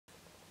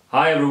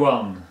Hi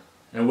everyone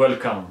and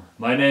welcome.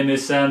 My name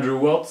is Andrew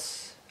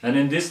Waatz and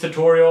in this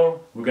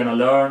tutorial we're gonna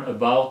learn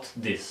about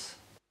this.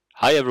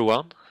 Hi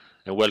everyone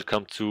and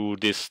welcome to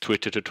this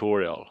Twitter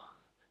tutorial.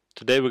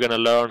 Today we're gonna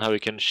learn how you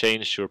can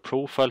change your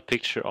profile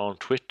picture on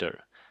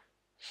Twitter.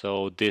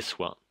 So this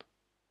one.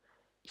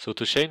 So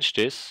to change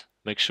this,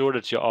 make sure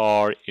that you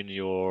are in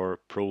your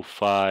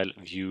profile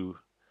view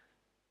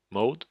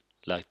mode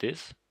like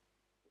this.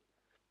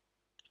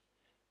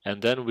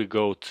 And then we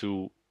go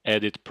to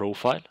edit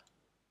profile.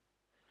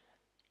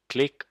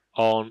 Click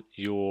on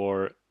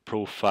your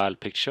profile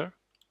picture.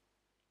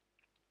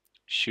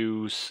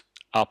 Choose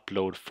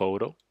upload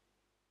photo.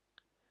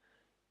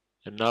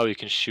 And now you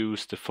can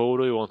choose the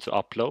photo you want to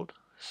upload.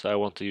 So I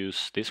want to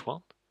use this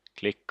one.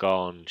 Click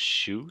on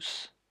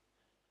choose.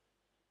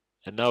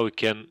 And now we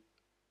can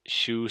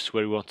choose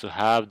where we want to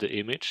have the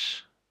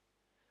image.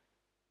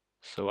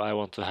 So I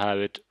want to have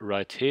it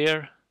right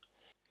here.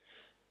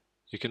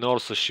 You can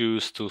also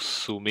choose to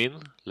zoom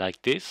in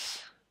like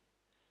this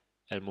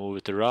and move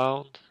it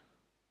around,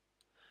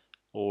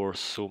 or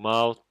zoom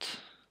out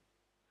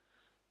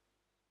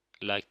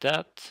like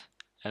that.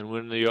 And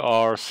when you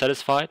are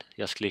satisfied,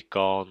 just click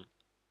on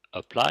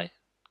apply.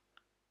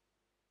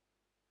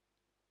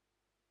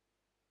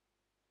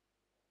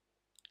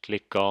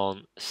 Click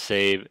on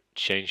save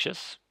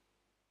changes.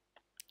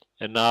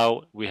 And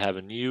now we have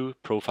a new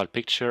profile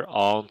picture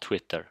on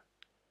Twitter.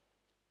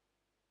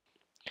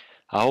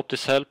 I hope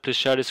this helped. Please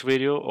share this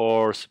video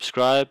or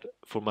subscribe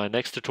for my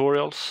next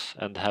tutorials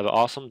and have an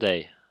awesome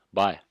day.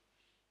 Bye.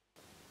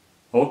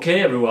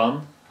 Okay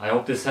everyone, I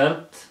hope this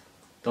helped.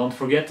 Don't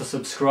forget to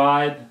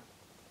subscribe,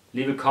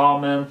 leave a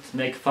comment,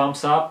 make a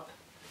thumbs up.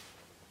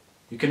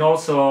 You can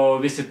also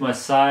visit my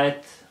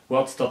site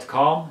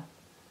waatz.com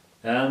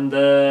and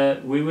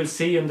we will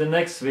see you in the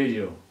next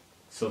video.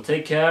 So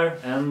take care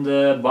and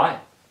bye.